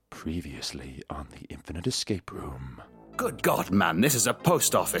Previously on the Infinite Escape Room. Good God, man, this is a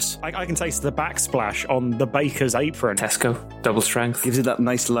post office. I can taste the backsplash on the baker's apron. Tesco, double strength. Gives it that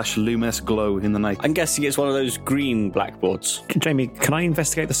nice lush luminous glow in the night. I'm guessing it's one of those green blackboards. Jamie, can I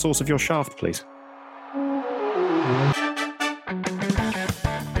investigate the source of your shaft, please?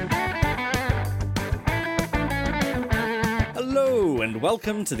 Hello, and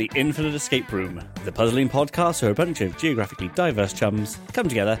welcome to the Infinite Escape Room, the puzzling podcast where a bunch of geographically diverse chums come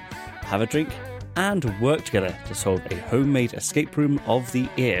together, have a drink, and work together to solve a homemade escape room of the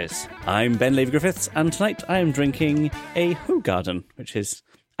ears. I'm Ben Laver-Griffiths, and tonight I am drinking a Hoegaarden, which is,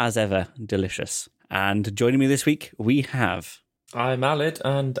 as ever, delicious. And joining me this week, we have... I'm Alid,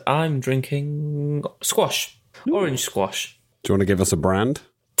 and I'm drinking squash. Ooh. Orange squash. Do you want to give us a brand?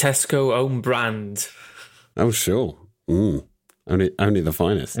 Tesco own brand. Oh, sure. Only the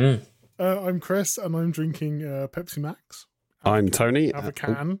finest. I'm Chris, and I'm drinking Pepsi Max. I'm Tony. Have a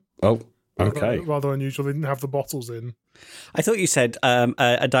can. Oh, okay. Rather unusual. They didn't have the bottles in. I thought you said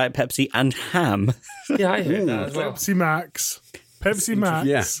a Diet Pepsi and ham. Yeah, I heard that as well. Pepsi Max. Pepsi Max.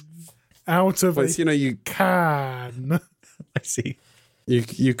 Yeah. Out of you can. I see.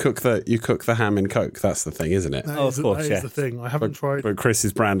 You cook the ham in Coke. That's the thing, isn't it? Of course, that is the thing. I haven't tried. But Chris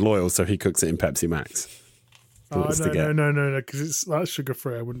is brand loyal, so he cooks it in Pepsi Max. No, because that's sugar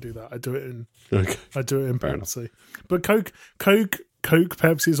free. I wouldn't do that. I do it in Pepsi. But Coke,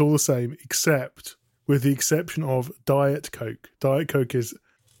 Pepsi is all the same, except with the exception of Diet Coke. Diet Coke is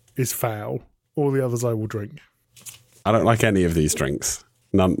foul. All the others I will drink. I don't like any of these drinks.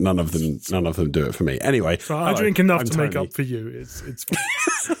 None of them do it for me. Anyway, so I drink enough to make up for you. It's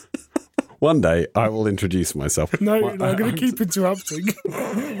fine. One day I will introduce myself. No, I'm going to keep interrupting.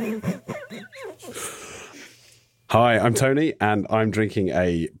 Hi, I'm Tony, and I'm drinking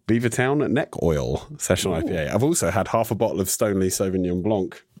a Beavertown Neck Oil Session IPA. I've also had half a bottle of Stoneleigh Sauvignon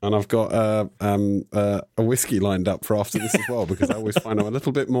Blanc, and I've got a whiskey lined up for after this as well, because I always find I'm a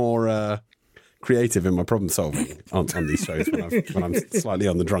little bit more creative in my problem solving on these shows when I'm slightly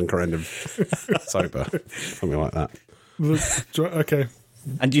on the drunker end of sober, something like that. Okay.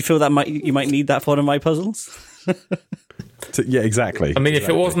 And do you feel that you might need that for one of my puzzles? Yeah, exactly. I mean, if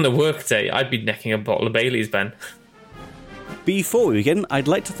it wasn't a work day, I'd be necking a bottle of Bailey's, Ben. Before we begin, I'd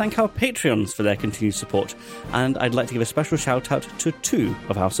like to thank our Patreons for their continued support, and I'd like to give a special shout out to two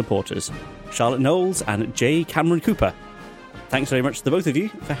of our supporters, Charlotte Knowles and J. Cameron Cooper. Thanks very much to the both of you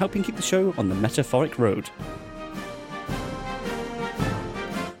for helping keep the show on the metaphoric road.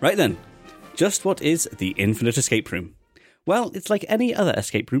 Right then, just what is the Infinite Escape Room? Well, it's like any other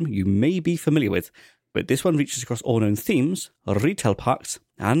escape room you may be familiar with, but this one reaches across all known themes, retail parks,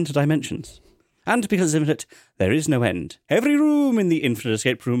 and dimensions. And because it's infinite, there is no end. Every room in the Infinite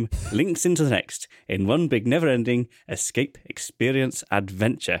Escape Room links into the next in one big never-ending escape experience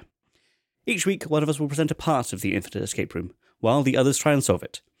adventure. Each week, one of us will present a part of the Infinite Escape Room, while the others try and solve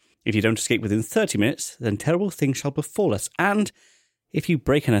it. If you don't escape within 30 minutes, then terrible things shall befall us, and if you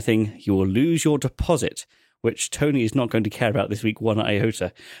break anything, you will lose your deposit, which Tony is not going to care about this week one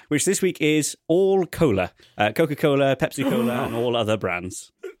iota, which this week is all cola. Coca-Cola, Pepsi-Cola, and all other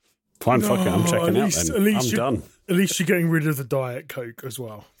brands. Fine, fuck it, I'm checking out then. I'm done. At least you're getting rid of the Diet Coke as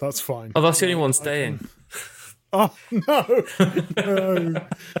well. That's fine. Oh, that's the only one staying. Oh, no.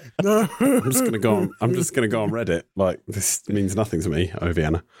 I'm just gonna go on Reddit. Like, this means nothing to me, oh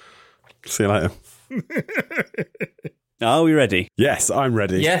Vienna. See you later. Are we ready? Yes, I'm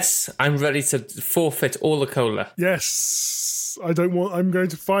ready. Yes, I'm ready to forfeit all the cola. Yes. I'm going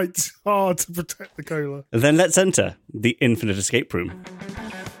to fight hard to protect the cola. Then let's enter the Infinite Escape Room.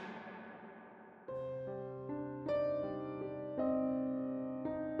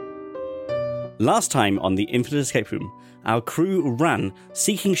 Last time on the Infinite Escape Room, our crew ran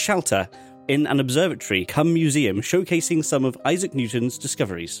seeking shelter in an observatory cum museum showcasing some of Isaac Newton's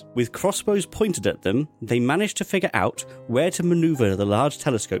discoveries. With crossbows pointed at them, they managed to figure out where to maneuver the large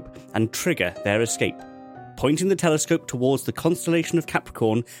telescope and trigger their escape. Pointing the telescope towards the constellation of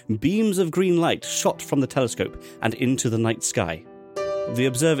Capricorn, beams of green light shot from the telescope and into the night sky. The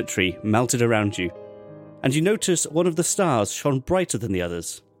observatory melted around you, and you notice one of the stars shone brighter than the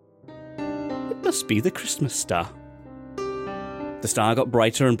others. It must be the Christmas star. The star got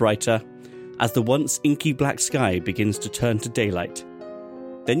brighter and brighter as the once inky black sky begins to turn to daylight.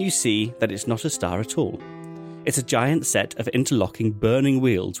 Then you see that it's not a star at all. It's a giant set of interlocking burning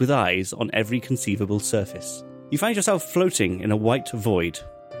wheels with eyes on every conceivable surface. You find yourself floating in a white void.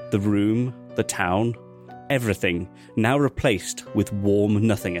 The room, the town, everything now replaced with warm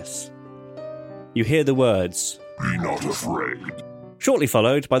nothingness. You hear the words, "Be not afraid," shortly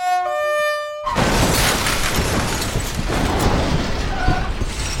followed by...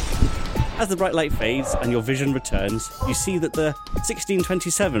 As the bright light fades and your vision returns, you see that the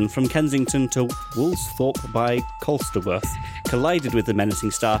 1627 from Kensington to Woolsthorpe by Colsterworth collided with the menacing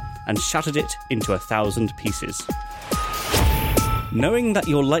star and shattered it into 1,000 pieces. Knowing that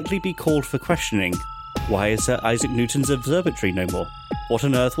you'll likely be called for questioning, why is Sir Isaac Newton's observatory no more? What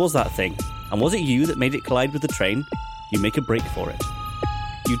on earth was that thing? And was it you that made it collide with the train? You make a break for it.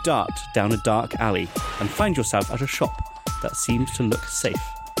 You dart down a dark alley and find yourself at a shop that seems to look safe.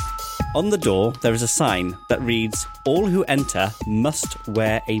 On the door, there is a sign that reads, "All who enter must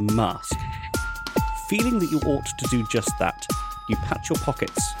wear a mask." Feeling that you ought to do just that, you pat your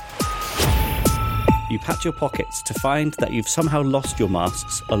pockets. You pat your pockets to find that you've somehow lost your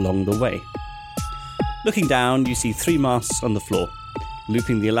masks along the way. Looking down, you see 3 masks on the floor.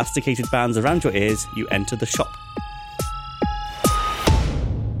 Looping the elasticated bands around your ears, you enter the shop.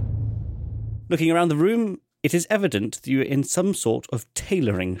 Looking around the room, it is evident that you are in some sort of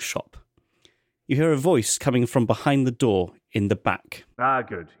tailoring shop. You hear a voice coming from behind the door in the back. Ah,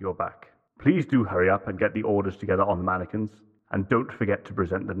 good, you're back. Please do hurry up and get the orders together on the mannequins, and don't forget to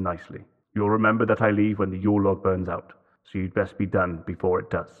present them nicely. You'll remember that I leave when the Yule log burns out, so you'd best be done before it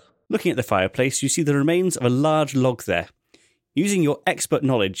does. Looking at the fireplace, you see the remains of a large log there. Using your expert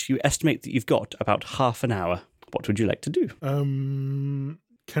knowledge, you estimate that you've got about half an hour. What would you like to do?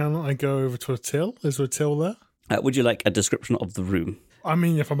 Can I go over to a till? Is there a till there? Would you like a description of the room? I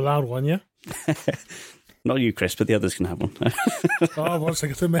mean, if I'm allowed one, yeah. Not you, Chris, but the others can have one. Oh, 1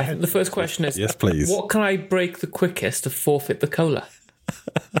 second, it's in my head. The first question is, yes, please. What can I break the quickest to forfeit the cola?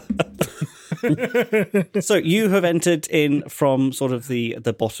 So you have entered in from sort of the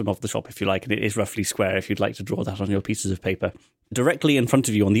bottom of the shop, if you like, and it is roughly square if you'd like to draw that on your pieces of paper. Directly in front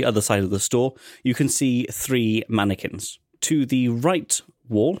of you on the other side of the store, you can see 3 mannequins. To the right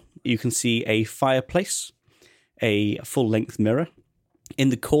wall, you can see a fireplace, a full-length mirror. In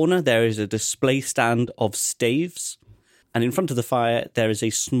the corner, there is a display stand of staves, and in front of the fire, there is a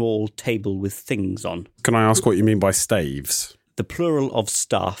small table with things on. Can I ask what you mean by staves? The plural of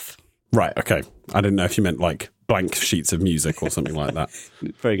staff. Right, okay. I didn't know if you meant like blank sheets of music or something like that.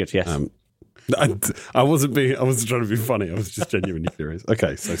 Very good, yes. I wasn't trying to be funny. I was just genuinely curious.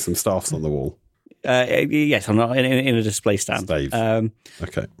 Okay, so some staffs on the wall. Yes, I'm not in a display stand. Staves.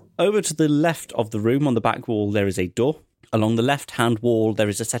 Okay. Over to the left of the room, on the back wall, there is a door. Along the left-hand wall, there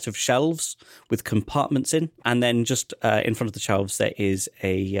is a set of shelves with compartments in, and then just in front of the shelves, there is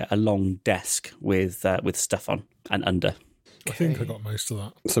a long desk with stuff on and under. I think I got most of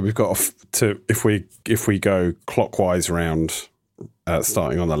that. So we've got to if we go clockwise around,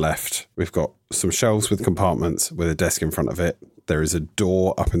 starting on the left, we've got some shelves with compartments with a desk in front of it. There is a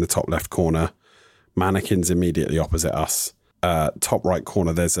door up in the top left corner. Mannequins immediately opposite us. Top right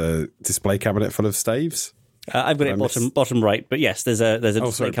corner, there's a display cabinet full of staves. I've got it bottom right, but yes, there's a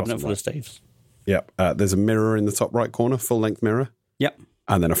display cabinet full of staves. Yep. There's a mirror in the top right corner, full length mirror. Yep.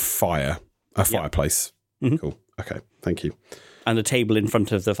 And then a fireplace. Mm-hmm. Cool. Okay. Thank you. And a table in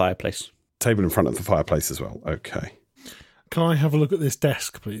front of the fireplace. Table in front of the fireplace as well. Okay. Can I have a look at this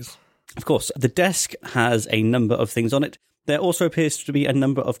desk, please? Of course. The desk has a number of things on it. There also appears to be a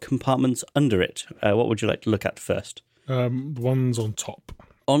number of compartments under it. What would you like to look at first? One's on top.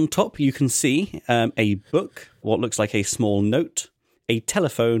 On top, you can see a book, what looks like a small note, a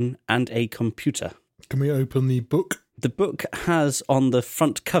telephone, and a computer. Can we open the book? The book has on the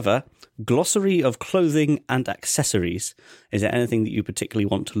front cover, glossary of clothing and accessories. Is there anything that you particularly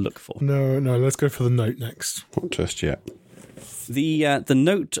want to look for? No, let's go for the note next. Not just yet. The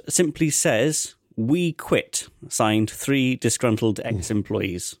note simply says, "We quit," signed 3 disgruntled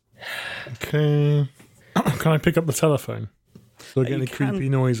ex-employees. Okay. Can I pick up the telephone? Do I get any creepy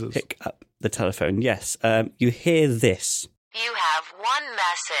noises? Pick up the telephone, yes. You hear this. You have one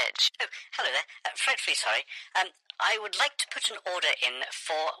message. Oh, hello there. Frightfully sorry. I would like to put an order in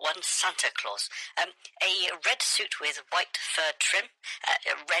for one Santa Claus. A red suit with white fur trim,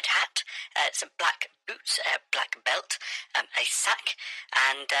 a red hat, some black boots, a black belt, a sack,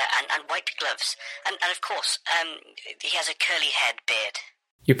 and white gloves. And of course, he has a curly head beard.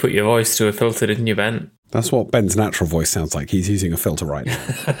 You put your voice through a filter, didn't you, Ben? That's what Ben's natural voice sounds like. He's using a filter right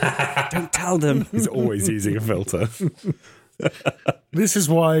now. Don't tell them. He's always using a filter. This is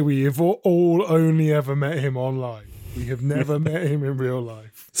why we have all only ever met him online. We have never met him in real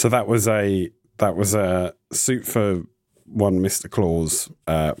life. So that was a suit for one Mr. Claus,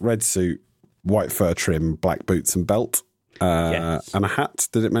 red suit, white fur trim, black boots and belt, Yes. and a hat.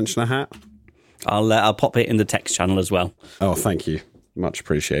 Did it mention a hat? I'll pop it in the text channel as well. Oh, thank you. Much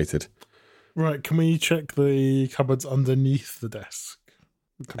appreciated. Right, can we check the cupboards underneath the desk?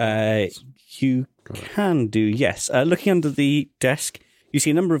 You can do, yes. Looking under the desk, You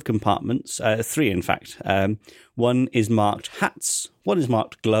see a number of compartments, 3 in fact. One is marked hats, one is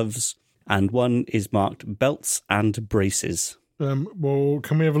marked gloves, and one is marked belts and braces. Well,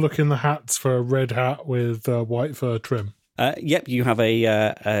 can we have a look in the hats for a red hat with white fur trim? Yep, you have a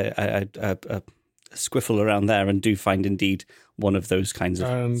squiffle around there and do find indeed one of those kinds of.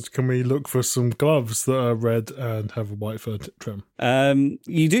 And can we look for some gloves that are red and have a white fur trim?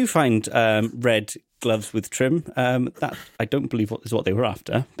 You do find red gloves with trim. That I don't believe is what they were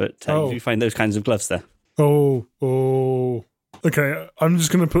after, but you do find those kinds of gloves there. Oh. Okay, I'm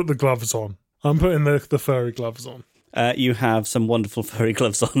just going to put the gloves on. I'm putting the furry gloves on. You have some wonderful furry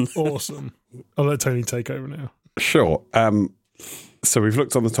gloves on. Awesome. I'll let Tony take over now. Sure. So we've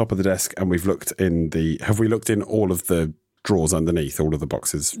looked on the top of the desk and we've looked in have we looked in all of the drawers underneath, all of the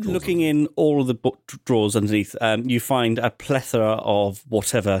boxes? Looking in all of the drawers underneath, you find a plethora of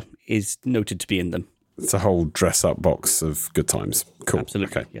whatever is noted to be in them. It's a whole dress-up box of good times. Cool.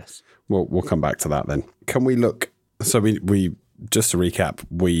 Absolutely, okay. Yes. We'll come back to that then. Can we look... So we just to recap,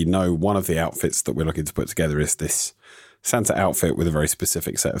 we know one of the outfits that we're looking to put together is this Santa outfit with a very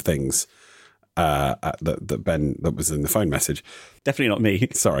specific set of things that was in the phone message. Definitely not me.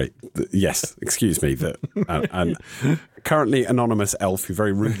 Sorry. Yes, excuse me. And currently anonymous elf who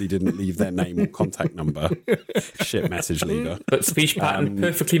very rudely didn't leave their name or contact number. Shit message leaver. But speech pattern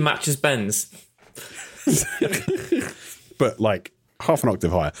perfectly matches Ben's. But like half an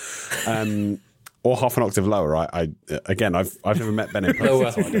octave higher. Or half an octave lower. I've never met Ben in person,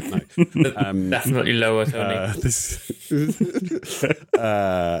 Lower. so I don't know. Definitely lower, Tony.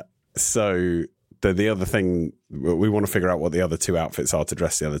 So the other thing, we want to figure out what the other 2 outfits are to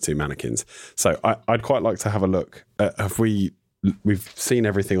dress the other 2 mannequins. So I'd quite like to have a look. We've seen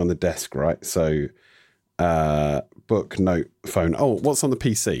everything on the desk, right? So book, note, phone. Oh, what's on the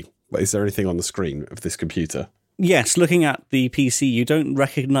PC? Is there anything on the screen of this computer? Yes, looking at the PC, you don't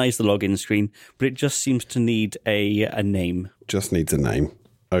recognise the login screen, but it just seems to need a name. Just needs a name.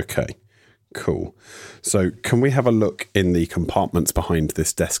 Okay, cool. So can we have a look in the compartments behind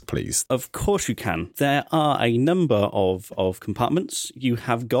this desk, please? Of course you can. There are a number of compartments. You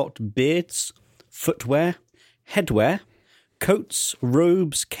have got beards, footwear, headwear, coats,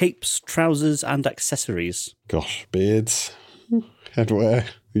 robes, capes, trousers, and accessories. Gosh, beards, headwear.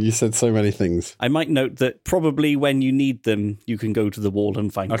 You said so many things. I might note that probably when you need them, you can go to the wall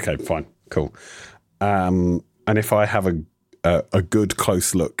and find them. Okay, fine, cool. And if I have a good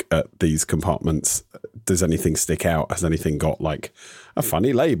close look at these compartments, does anything stick out? Has anything got like a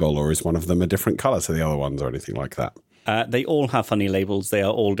funny label, or is one of them a different colour to the other ones, or anything like that? They all have funny labels. They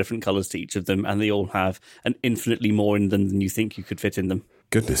are all different colours to each of them, and they all have an infinitely more in them than you think you could fit in them.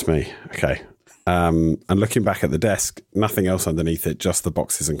 Goodness me. Okay. And looking back at the desk, nothing else underneath it, just the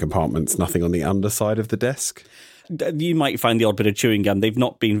boxes and compartments, nothing on the underside of the desk? You might find the odd bit of chewing gum. They've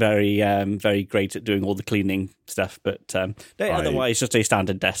not been very great at doing all the cleaning stuff, but otherwise just a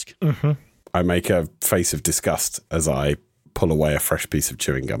standard desk. Mm-hmm. I make a face of disgust as I pull away a fresh piece of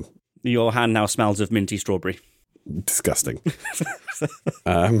chewing gum. Your hand now smells of minty strawberry. Disgusting.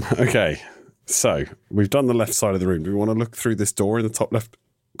 Okay, so we've done the left side of the room. Do we want to look through this door in the top left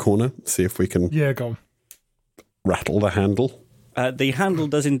corner, see if we can go on. Rattle the handle? The handle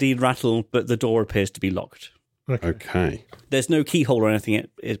does indeed rattle, but the door appears to be locked. Okay. There's no keyhole or anything. It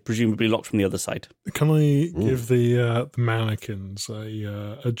is presumably locked from the other side. Can I give the mannequins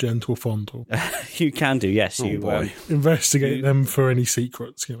a gentle fondle? You can do, yes. Investigate them for any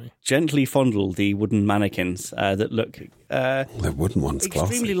secrets, can we? Gently fondle the wooden mannequins that look... they're wooden ones,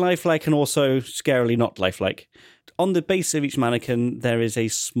 extremely classy. Lifelike and also scarily not lifelike. On the base of each mannequin, there is a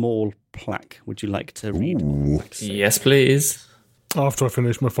small plaque. Would you like to read? Yes, please. After I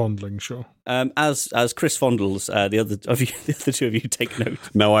finish my fondling, sure. As Chris fondles, the other 2 of you take note.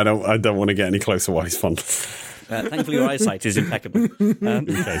 No, I don't want to get any closer while he's fondling. Thankfully, your eyesight is impeccable.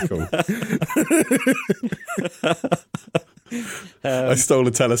 Okay, cool. I stole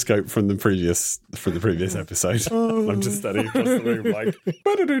a telescope from the previous episode. I'm just standing across the room like.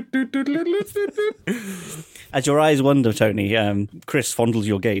 As your eyes wander, Tony, Chris fondles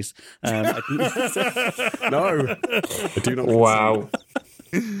your gaze. No, I do not. Wow.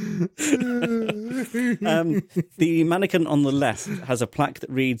 The mannequin on the left has a plaque that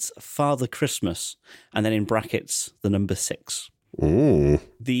reads Father Christmas, and then in brackets the number 6.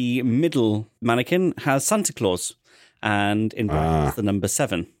 The middle mannequin has Santa Claus, and in brackets the number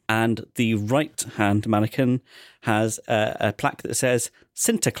 7. And the right-hand mannequin has a plaque that says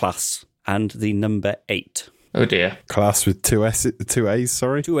Sinterklaas and the number 8. Oh dear. Class with 2 A's,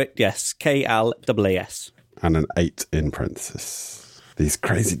 sorry? 2 yes, KLAAS. And an 8 in parenthesis. These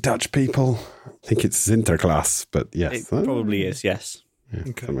crazy Dutch people think it's Sinterklaas, but yes. It probably is, yes. Yeah,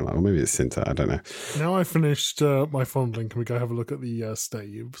 something like, or maybe it's Sinter. I don't know. Now I finished my fondling. Can we go have a look at the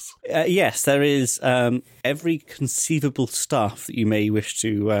staves? Yes, there is every conceivable staff that you may wish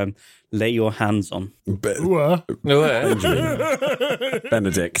to lay your hands on.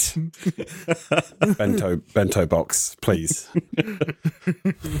 Benedict. Bento box, please.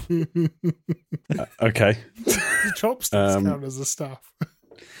 Okay. The chopsticks count as a staff.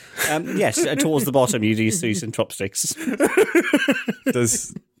 Yes, towards the bottom you do see some chopsticks.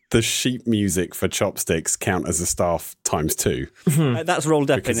 Does the sheet music for chopsticks count as a staff times 2? That's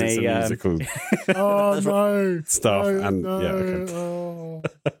rolled up because in it's a musical no. staff.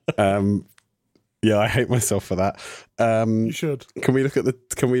 Yeah, I hate myself for that. You should. Can we look at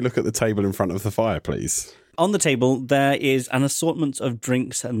the table in front of the fire, please? On the table there is an assortment of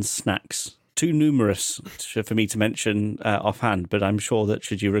drinks and snacks. Too numerous for me to mention offhand, but I'm sure that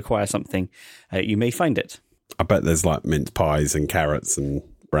should you require something, you may find it. I bet there's like mince pies and carrots and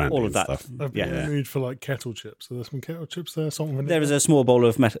brandy all of that and stuff. I've been in the mood for like kettle chips. Are there some kettle chips there? There is a small bowl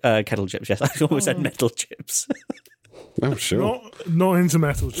of kettle chips, yes. I always said metal chips. Oh, sure. Not into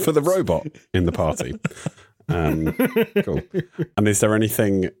metal chips. For the robot in the party. Cool. And is there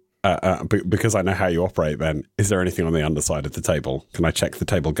anything... because I know how you operate, Ben, is there anything on the underside of the table? Can I check the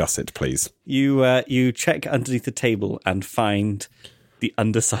table gusset, please? You check underneath the table and find the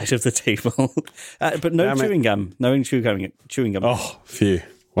underside of the table. But no chewing gum. No chewing gum. Oh, phew.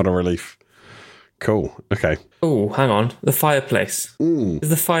 What a relief. Cool. Okay. Oh, hang on. The fireplace. Is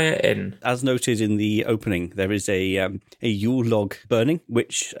the fire in? As noted in the opening, there is a Yule log burning,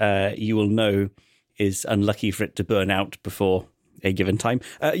 which you will know is unlucky for it to burn out before a given time.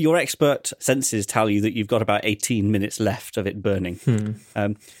 Your expert senses tell you that you've got about 18 minutes left of it burning.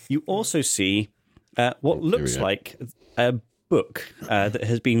 You also see what looks like a book that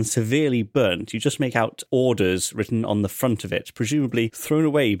has been severely burnt. You just make out orders written on the front of it, presumably thrown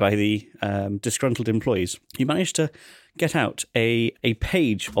away by the disgruntled employees. You manage to get out a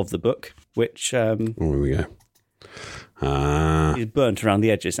page of the book, which here we go. is burnt around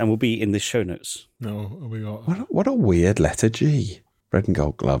the edges and will be in the show notes. No, we got what a weird letter G. Red and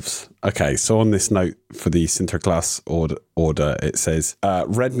gold gloves. Okay, so on this note for the Sinterklaas order, it says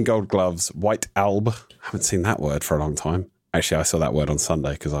red and gold gloves, white alb. I haven't seen that word for a long time. Actually, I saw that word on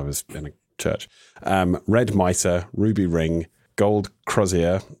Sunday because I was in a church. Red mitre, ruby ring, gold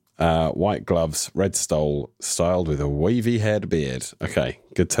crozier, white gloves, red stole, styled with a wavy-haired beard. Okay,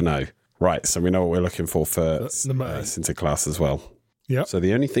 good to know. Right, so we know what we're looking for Sinterklaas as well. Yeah. So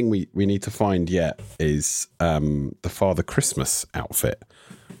the only thing we need to find yet is the Father Christmas outfit.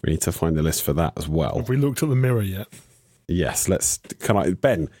 We need to find the list for that as well. Have we looked at the mirror yet? Yes, can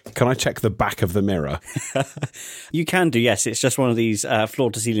I check the back of the mirror? You can do, yes. It's just one of these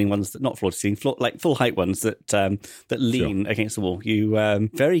floor-to-ceiling ones, not floor-to-ceiling, like full-height ones that lean against the wall. You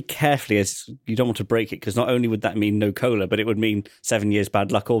very carefully, as you don't want to break it, because not only would that mean no cola, but it would mean 7 years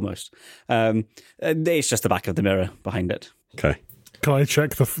bad luck almost. It's just the back of the mirror behind it. Okay. Can I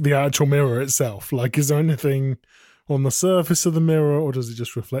check the actual mirror itself? Like, is there anything on the surface of the mirror, or does it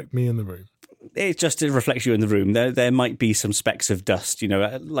just reflect me in the room? It reflects you in the room. There might be some specks of dust,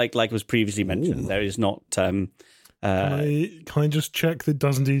 like was previously mentioned. Ooh. There is not. Can I just check that it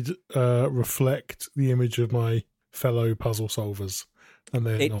does indeed reflect the image of my fellow puzzle solvers? And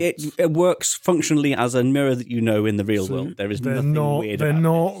it works functionally as a mirror that you know in the real world. There is nothing weird. They're about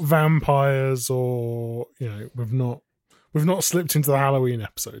not it. Vampires, or we've not slipped into the Halloween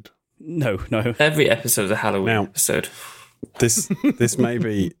episode. No. Every episode is a Halloween episode. This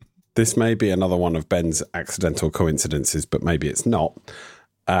may be another one of Ben's accidental coincidences, but maybe it's not.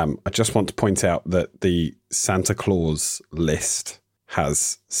 I just want to point out that the Santa Claus list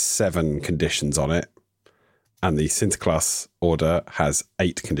has 7 conditions on it, and the Sinterklaas order has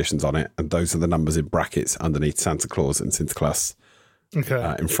 8 conditions on it, and those are the numbers in brackets underneath Santa Claus and Sinterklaas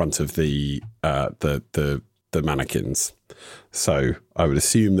in front of the mannequins. So I would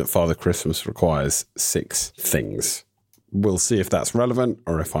assume that Father Christmas requires 6 things. We'll see if that's relevant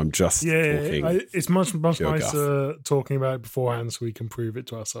or if I'm just talking. It's much nicer guff. talking about it beforehand so we can prove it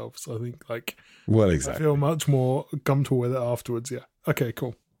to ourselves. I think, exactly. I feel much more comfortable with it afterwards. Yeah. Okay,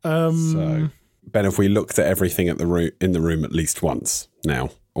 cool. So, Ben, have we looked at everything in the room at least once now?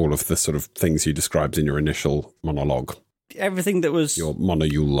 All of the sort of things you described in your initial monologue? Everything that was... Your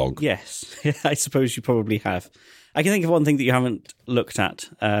monologue. Yes, I suppose you probably have. I can think of one thing that you haven't looked at,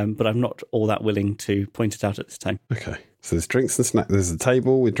 but I'm not all that willing to point it out at this time. Okay. So there's drinks and snacks. There's a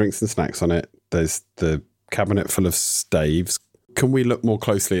table with drinks and snacks on it. There's the cabinet full of staves. Can we look more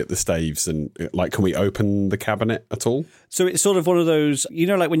closely at the staves and, like, can we open the cabinet at all? So it's sort of one of those,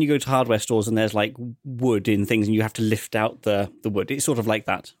 like when you go to hardware stores and there's like wood in things and you have to lift out the wood. It's sort of like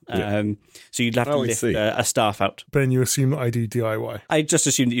that. Yeah. So you'd have to lift a staff out. Ben, you assume that I do DIY. I just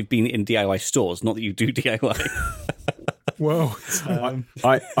assume that you've been in DIY stores, not that you do DIY. Well,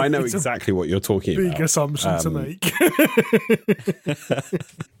 I know exactly what you're talking about. Big assumption to make.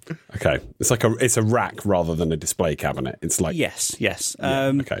 Okay, it's a rack rather than a display cabinet. It's like yes.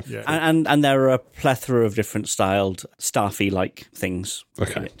 Okay, and there are a plethora of different styled staffy like things.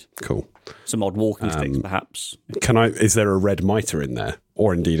 Okay, cool. Some odd walking sticks, perhaps. Is there a red mitre in there,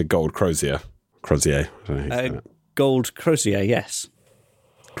 or indeed a gold crozier? Crozier. I don't know how you say that. Gold crozier, yes.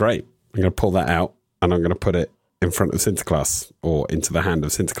 Great. I'm going to pull that out and I'm going to put it in front of Sinterklaas or into the hand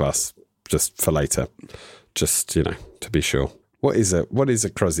of Sinterklaas just for later. Just, to be sure. What is a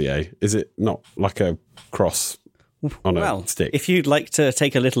crozier? Is it not like a cross on a stick? If you'd like to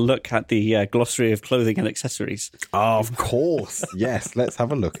take a little look at the glossary of clothing and accessories. Oh, of course. Yes, let's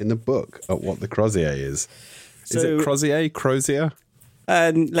have a look in the book at what the crozier is. Is it crozier?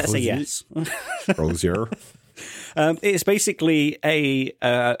 Let's say yes. Crozier. It's basically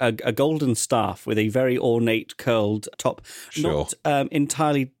a golden staff with a very ornate curled top. Sure. Not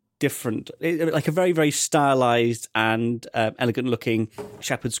entirely different, like a very, very stylized and elegant looking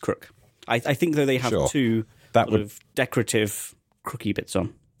shepherd's crook. I think, though, they have two decorative crooky bits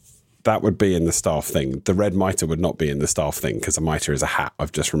on. That would be in the staff thing. The red mitre would not be in the staff thing because a mitre is a hat,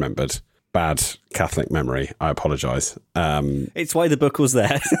 I've just remembered. Bad Catholic memory. I apologise. It's why the book was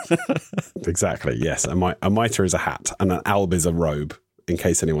there. Exactly, yes. A mitre is a hat and an alb is a robe, in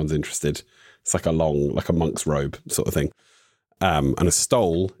case anyone's interested. It's like a monk's robe sort of thing. And a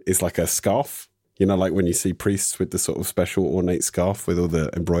stole is like a scarf. Like when you see priests with the sort of special ornate scarf with all the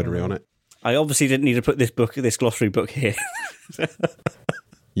embroidery on it. I obviously didn't need to put this glossary book here.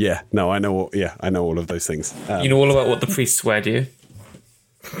 Yeah, no, I know all of those things. You know all about what the priests wear, do you?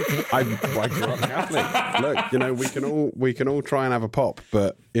 I grew up Catholic. Look, we can all try and have a pop,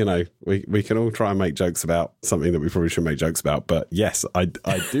 but we can all try and make jokes about something that we probably shouldn't make jokes about. But yes, I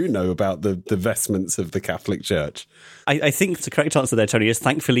do know about the vestments of the Catholic Church. I think the correct answer there, Tony, is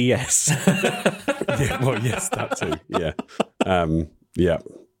thankfully yes. Yeah, well, yes, that too. Yeah, yeah,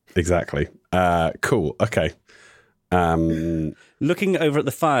 exactly. Cool. Okay. Looking over at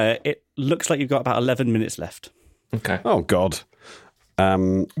the fire, it looks like you've got about 11 minutes left. Okay. Oh God.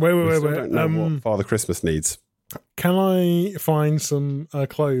 Wait. Don't know what Father Christmas needs. Can I find some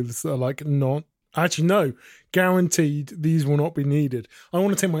clothes that are like not... Actually, no. Guaranteed these will not be needed. I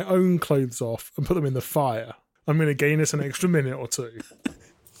want to take my own clothes off and put them in the fire. I'm going to gain us an extra minute or two.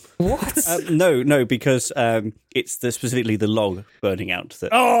 What? No, because it's specifically the log burning out.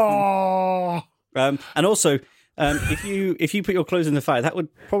 Oh! Mm. And also... if you put your clothes in the fire, that would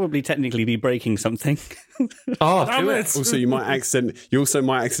probably technically be breaking something. Oh, do it. Also, you might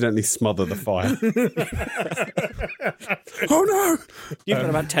accidentally smother the fire. Oh no! You've got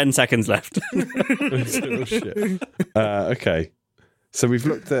about 10 seconds left. Oh, shit. Okay, so we've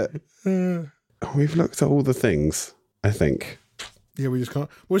looked at all the things. I think. Yeah, we just can't.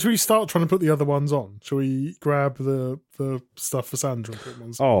 Well, should we start trying to put the other ones on? Shall we grab the stuff for Sandra and put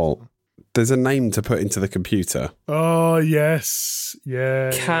ones on? Oh. There's a name to put into the computer. Oh, yes.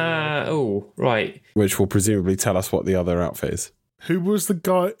 Yeah. Oh, right. Which will presumably tell us what the other outfit is. Who was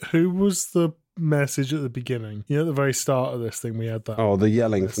the message at the beginning? At the very start of this thing, we had that. Oh, the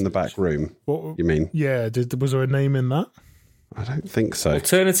yelling from the back room. What you mean? Yeah. Was there a name in that? I don't think so.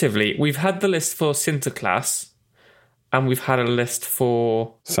 Alternatively, we've had the list for Sinterklaas and we've had a list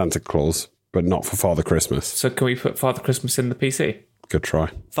for... Santa Claus, but not for Father Christmas. So can we put Father Christmas in the PC? Good try.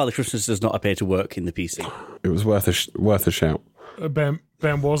 Father Christmas does not appear to work in the PC. It was worth a shout. Ben,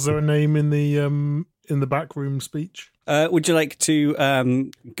 was there a name in the backroom speech? Would you like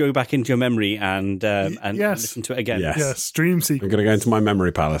to go back into your memory and yes. listen to it again? Yes, stream sequence. I'm going to go into my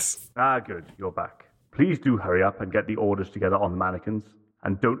memory palace. Good. You're back. Please do hurry up and get the orders together on the mannequins,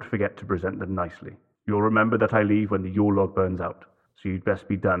 and don't forget to present them nicely. You'll remember that I leave when the Yule log burns out, so you'd best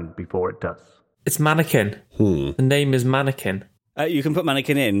be done before it does. It's Mannequin. The name is Mannequin. You can put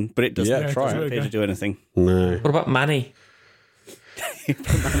Mannequin in, but it doesn't appear to do anything. No. What about Manny? You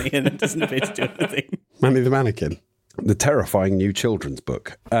put Manny in, it doesn't appear to do anything. Manny the Mannequin. The terrifying new children's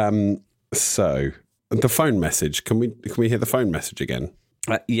book. So, the phone message. Can we hear the phone message again?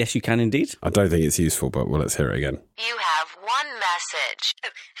 Yes, you can indeed. I don't think it's useful, but well, let's hear it again. You have one message. Oh,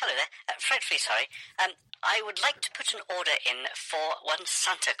 hello there. Frightfully sorry. I would like to put an order in for one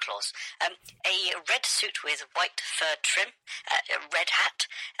Santa Claus. A red suit with white fur trim, a red hat,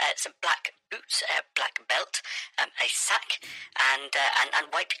 some black boots, a black belt, a sack, and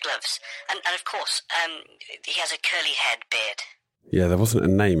white gloves. And of course, he has a curly head beard. Yeah, there wasn't a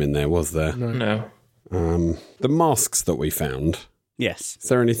name in there, was there? No. The masks that we found. Yes. Is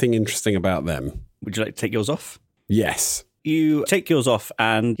there anything interesting about them? Would you like to take yours off? Yes. You take yours off,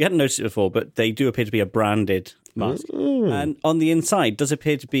 and you hadn't noticed it before, but they do appear to be a branded mask. And on the inside does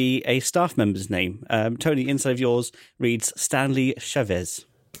appear to be a staff member's name. Tony, inside of yours reads Stanley Chavez.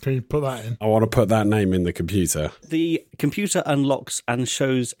 Can you put that in? I want to put that name in the computer. The computer unlocks and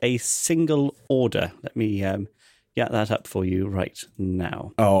shows a single order. Let me get that up for you right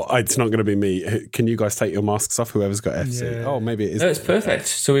now. Oh, it's not going to be me. Can you guys take your masks off? Whoever's got FC. Yeah. Oh, maybe it is. No, it's perfect.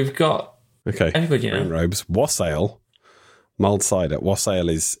 So we've got everybody now. Green robes. Wassail. Mulled cider. Wassail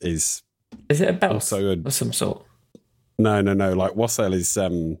is it a belt also of some sort? No. Like wassail is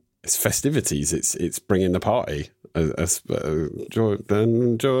it's festivities. It's bringing the party.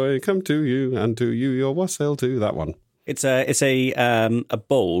 Joy come to you, and to you your wassail too. That one. It's a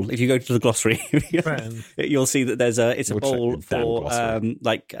bowl. If you go to the glossary, you'll see that there's a bowl for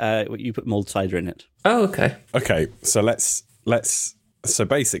you put mulled cider in it. Oh, okay. Okay, so let's so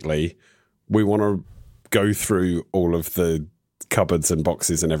basically we want to go through all of the cupboards and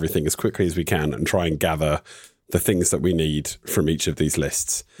boxes and everything as quickly as we can and try and gather the things that we need from each of these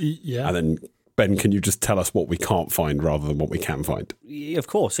lists. Yeah. And then, Ben, can you just tell us what we can't find rather than what we can find? Of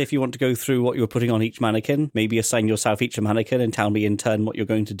course. If you want to go through what you're putting on each mannequin, maybe assign yourself each a mannequin and tell me in turn what you're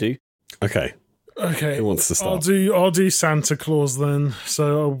going to do. Okay. Who wants to start? I'll do Santa Claus then.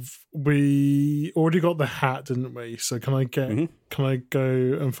 So we already got the hat, didn't we? So can I go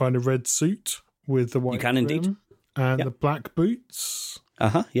and find a red suit with the white? You can indeed. And the black boots.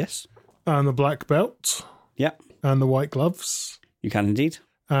 Yes. And the black belt. Yeah. And the white gloves. You can indeed.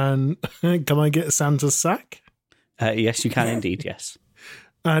 And can I get Santa's sack? Yes, you can indeed, yes.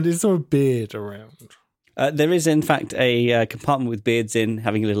 And is there a beard around? There is, in fact, a compartment with beards in,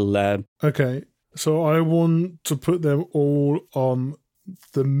 having a little... Okay, so I want to put them all on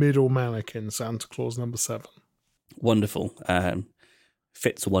the middle mannequin, Santa Claus number 7. Wonderful.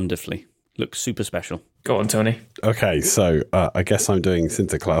 Fits wonderfully. Looks super special. Go on, Tony. Okay, so I guess I'm doing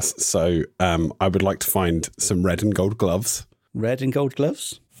Sinterklaas. So I would like to find some red and gold gloves. Red and gold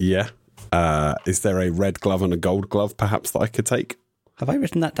gloves? Yeah. Is there a red glove and a gold glove, perhaps, that I could take? Have I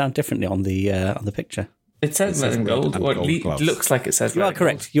written that down differently on the picture? It says red and gold. Or it looks like it says red. You are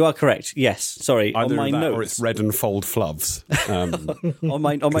correct. You are correct. Yes. Sorry. Either on my notes, or it's red and fold floves. on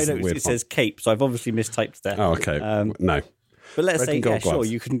my notes, it says cape. So I've obviously mistyped there. Oh, okay. No. But let's red say, yeah, sure.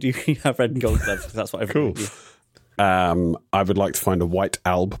 You can have red and gold gloves. That's what everyone cool. I would like to find a white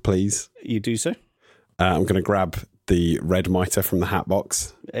alb, please. You do so. I'm going to grab the red mitre from the hat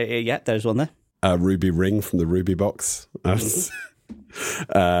box. Yeah, there's one there. A ruby ring from the ruby box.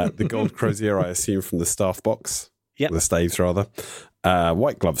 The gold crozier, I assume, from the staff box. Yeah. The staves, rather.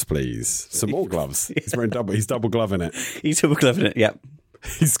 White gloves, please. Some more gloves. He's wearing he's double gloving it. He's double gloving it, yep.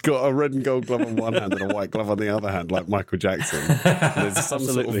 He's got a red and gold glove on one hand and a white glove on the other hand, like Michael Jackson. There's some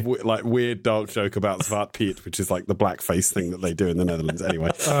sort of weird dark joke about Zwart Piet, which is like the blackface thing that they do in the Netherlands. Anyway.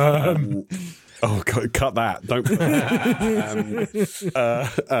 Oh, God, cut that. Don't put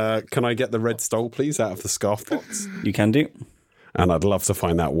that. Can I get the red stole, please, out of the scarf box? You can do. And I'd love to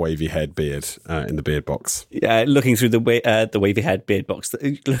find that wavy head beard in the beard box. Yeah, looking through the wavy head beard box.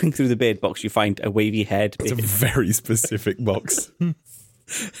 Looking through the beard box, you find a wavy head beard. It's a very specific box.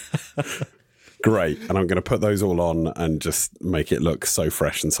 Great. And I'm going to put those all on and just make it look so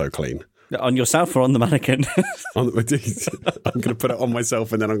fresh and so clean. On yourself or on the mannequin? I'm going to put it on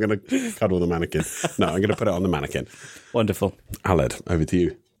myself and then I'm going to cuddle the mannequin. No, I'm going to put it on the mannequin. Wonderful. Aled, over to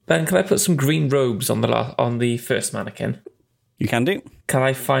you. Ben, can I put some green robes on the first mannequin? You can do. Can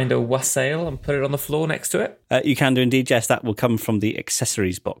I find a wassail and put it on the floor next to it? You can do indeed, yes. That will come from the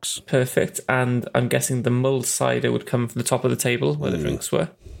accessories box. Perfect. And I'm guessing the mulled cider would come from the top of the table where the drinks were?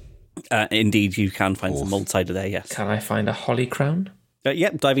 Indeed, you can find some mulled cider there, yes. Can I find a holly crown?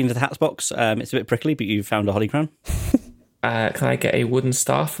 Yep, diving into the hats box. It's a bit prickly, but you found a holly crown. Can I get a wooden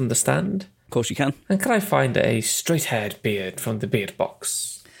staff from the stand? Of course you can. And can I find a straight-haired beard from the beard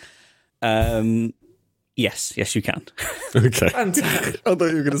box? Yes, you can. Okay. Fantastic. I thought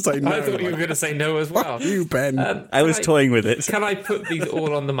you were going to say no. I thought you were going to say no as well. Fuck you, Ben. I was toying with it. Can I put these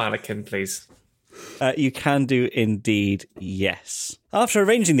all on the mannequin, please? You can do indeed, yes. After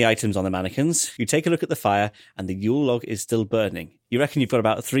arranging the items on the mannequins, you take a look at the fire and the Yule log is still burning. You reckon you've got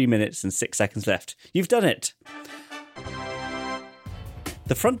about 3 minutes and 6 seconds left. You've done it!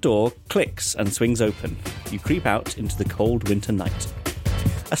 The front door clicks and swings open. You creep out into the cold winter night.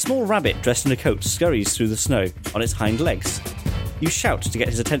 A small rabbit dressed in a coat scurries through the snow on its hind legs. You shout to get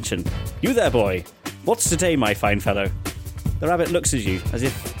his attention. You there, boy! What's today, my fine fellow? The rabbit looks at you as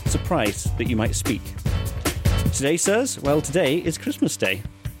if surprised that you might speak. Today, sirs? Well, today is Christmas Day.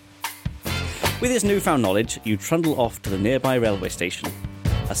 With this newfound knowledge, you trundle off to the nearby railway station.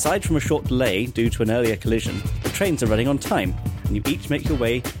 Aside from a short delay due to an earlier collision, the trains are running on time, and you each make your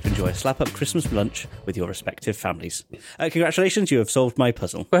way to enjoy a slap-up Christmas lunch with your respective families. Congratulations, you have solved my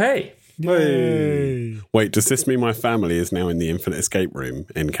puzzle. Well, hey. Yay. Wait, does this mean my family is now in the Infinite Escape Room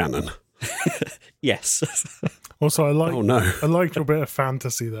in canon? Yes. Also, I like. Oh, no. I liked your bit of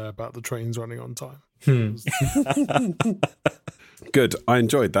fantasy there about the trains running on time. Good. I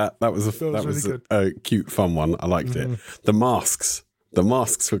enjoyed that. That was really a cute, fun one. I liked it. The masks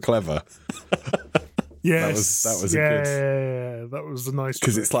were clever. Yes, that was yeah, a good. Yeah, that was a nice.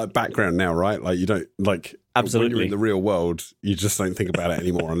 Because it's like background now, right? Like you don't like absolutely when you're in the real world, you just don't think about it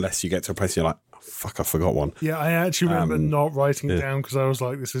anymore unless you get to a place you're like, oh, fuck, I forgot one. Yeah, I actually remember not writing it down because I was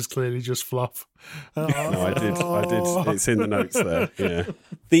like, this is clearly just fluff. No, I did. It's in the notes there. Yeah.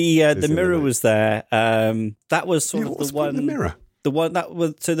 The mirror was there. That was sort of the one. The mirror. The one that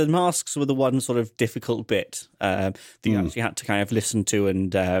was so the masks were the one sort of difficult bit that you actually had to kind of listen to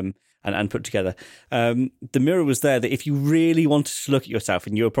and put together. The mirror was there that if you really wanted to look at yourself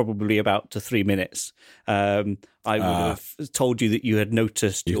and you were probably about to 3 minutes, I would have told you that you had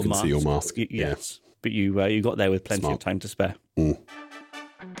noticed your mask. You can see your mask. Yes, but you got there with plenty of time to spare.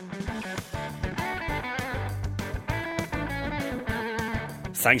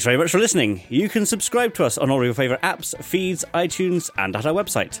 Thanks very much for listening. You can subscribe to us on all your favourite apps, feeds, iTunes, and at our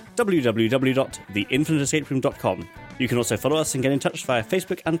website, www.theinfiniteescaperoom.com. You can also follow us and get in touch via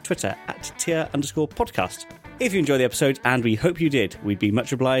Facebook and Twitter at tier_podcast. If you enjoyed the episode, and we hope you did, we'd be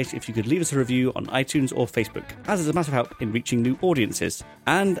much obliged if you could leave us a review on iTunes or Facebook, as it's a massive help in reaching new audiences.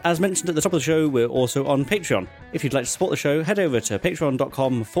 And as mentioned at the top of the show, we're also on Patreon. If you'd like to support the show, head over to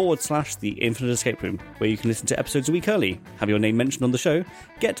patreon.com/The Infinite Escape Room, where you can listen to episodes a week early, have your name mentioned on the show,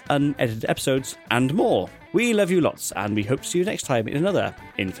 get unedited episodes, and more. We love you lots, and we hope to see you next time in another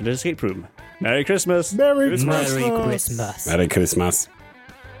Infinite Escape Room. Merry Christmas! Merry Christmas! Merry Christmas! Merry Christmas!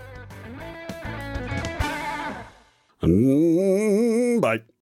 Bye.